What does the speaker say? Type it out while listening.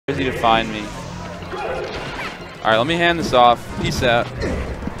easy to find me. All right, let me hand this off. Peace out.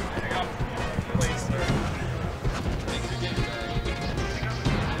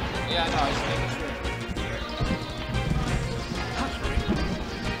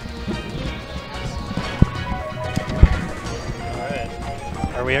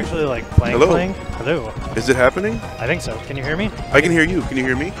 Are we actually like playing? Hello. Hello. Is it happening? I think so. Can you hear me? I can hear you. Can you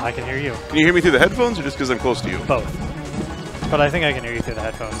hear me? I can hear you. Can you hear me through the headphones or just because I'm close to you? Both. But I think I can hear you through the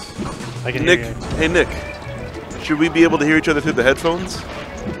headphones. I can Nick, hear you. hey Nick, should we be able to hear each other through the headphones?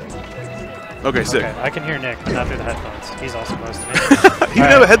 Okay, sick. Okay, I can hear Nick, but not through the headphones. He's also close to me. You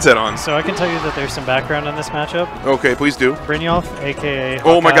can have a headset on. So I can tell you that there's some background on this matchup. Okay, please do. Brynjolf, a.k.a.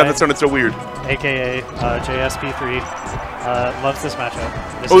 Oh my god, Hawkeye, that sounded so weird. a.k.a. JSP3, loves this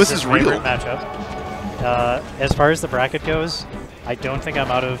matchup. This his is real. favorite matchup. As far as the bracket goes, I don't think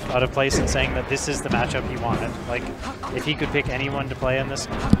I'm out of place in saying that this is the matchup he wanted. Like, if he could pick anyone to play in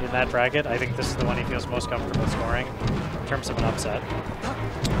that bracket, I think this is the one he feels most comfortable scoring in terms of an upset.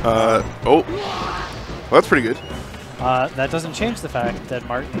 Well, that's pretty good. That doesn't change the fact that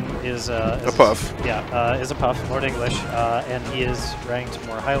Martin is a puff. Yeah, is a puff, Lord English, and he is ranked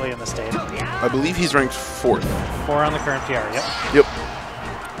more highly in the state. I believe he's ranked 4th. 4 on the current PR. Yep. Yep.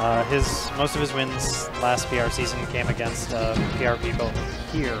 Most of his wins last PR season came against PR people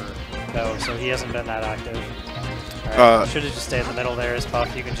here, though, so he hasn't been that active. Right. Should have just stayed in the middle there as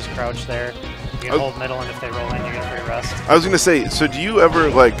Puff. You can just crouch there. You can hold middle, and if they roll in, you get a free rest. I was going to say, so do you ever,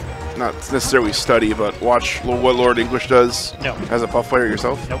 like, not necessarily study, but watch what Lord English does as a Puff player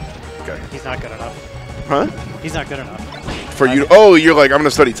yourself? Nope. Okay. He's not good enough. Huh? He's not good enough. For you? Oh, you're like, I'm going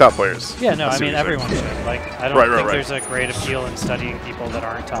to study top players. Yeah, no, I mean, everyone should. Like, I don't think there's a great appeal in studying people that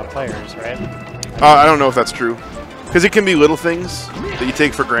aren't top players, right? I don't know if that's true. Because it can be little things that you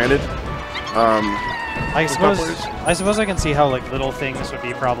take for granted. I suppose I can see how, like, little things would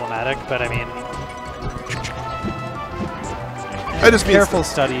be problematic, but I mean, careful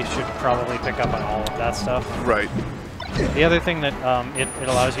study should probably pick up on all of that stuff. Right. The other thing that it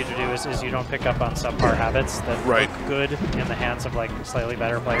allows you to do is you don't pick up on subpar habits that look good in the hands of, like, slightly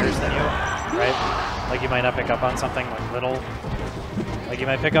better players than you, right? Like, you might not pick up on something, like, little. Like, you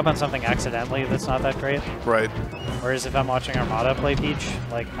might pick up on something accidentally that's not that great. Right. Whereas if I'm watching Armada play Peach,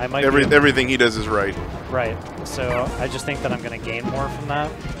 like, I might everything he does is right. Right. So I just think that I'm going to gain more from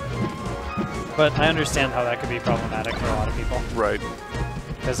that. But I understand how that could be problematic for a lot of people. Right.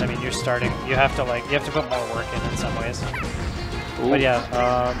 Because, I mean, you're starting, you have to put more work in some ways. Ooh. But yeah,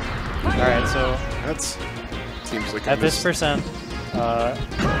 alright, so that's seems like at this percent,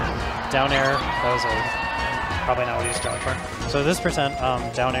 down air, that was probably not what he was going for. So this percent,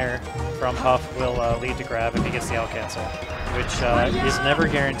 down air from Puff will lead to grab if he gets the L cancel, which is never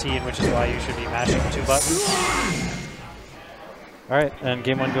guaranteed, which is why you should be mashing 2 buttons. Alright, and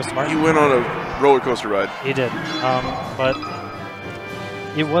game 1 goes to Martin. He went on a roller coaster ride. He did, but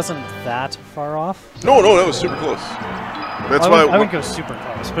it wasn't that far off. No, that was super close. That's why I wouldn't go super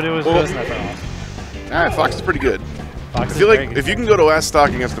close, but it wasn't that far off. Alright, Fox is pretty good. I feel like if you can go to last stock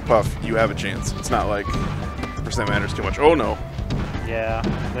against the Puff, you have a chance. It's not like the percent matters too much. Oh no. Yeah,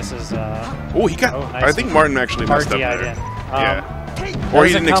 this is. Oh, he got. Nice. I think Martin actually messed up there. Yeah. Or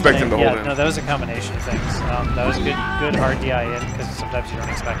he didn't expect him to hold in. No, that was a combination of things. That was good hard DI in because sometimes you don't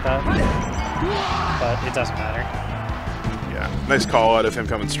expect that, but it doesn't matter. Yeah, nice call out of him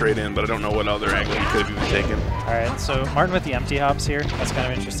coming straight in, but I don't know what other angle he could have even taken. All right, so Martin with the empty hops here. That's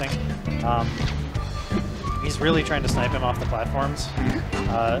kind of interesting. He's really trying to snipe him off the platforms.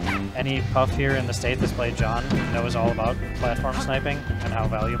 Any Puff here in the state that's played John knows all about platform sniping and how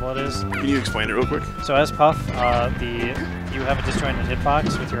valuable it is. Can you explain it real quick? So as Puff, you have a disjointed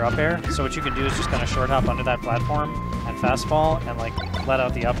hitbox with your up air. So what you can do is just kind of short hop under that platform and fastball and like let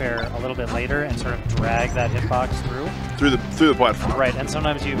out the up air a little bit later and sort of drag that hitbox through. Through the platform. Right, and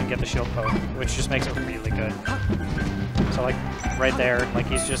sometimes you even get the shield poke, which just makes it really good. So like right there, like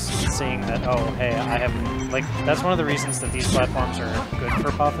he's just seeing that, oh, hey, I have, like, that's one of the reasons that these platforms are good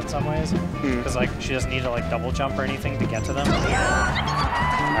for Puff in some ways. Because like she doesn't need to like double jump or anything to get to them.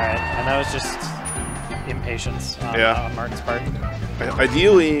 Alright, and that was just impatience on Martin's part.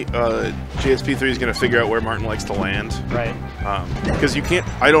 Ideally, JSP3 is going to figure out where Martin likes to land. Right. Because you can't,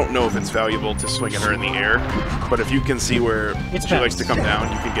 I don't know if it's valuable to swing at her in the air, but if you can see where she likes to come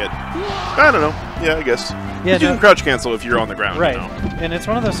down, you can get, I don't know, yeah, I guess. Yeah, you can crouch cancel if you're on the ground. Right, you know? And it's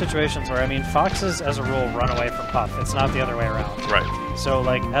one of those situations where, I mean, Foxes, as a rule, run away from Puff. It's not the other way around. Right. So,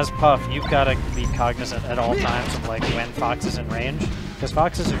 like, as Puff, you've got to be cognizant at all times of, like, when Fox is in range, because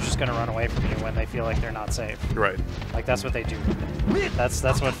Foxes are just going to run away from you when they feel like they're not safe. Right. Like, that's what they do. That's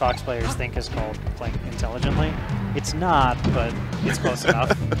what Fox players think is called playing intelligently. It's not, but it's close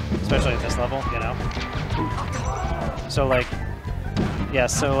enough, especially at this level, you know? So, like, yeah,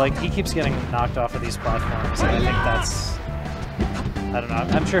 so, like, he keeps getting knocked off of these platforms, and I think that's, I don't know,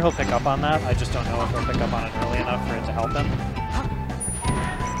 I'm sure he'll pick up on that, I just don't know if he'll pick up on it early enough for it to help him.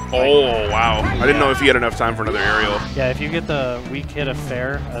 Oh, wow. I didn't know if he had enough time for another aerial. Yeah, if you get the weak hit of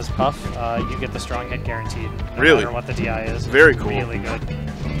fair as Puff, you get the strong hit guaranteed, no really? matter what the DI is. Very it's cool. Really good.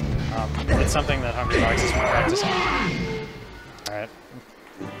 It's something that Hungry Dogs has been practicing. Alright.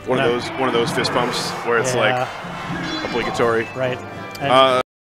 One of those fist pumps where it's like obligatory. Right.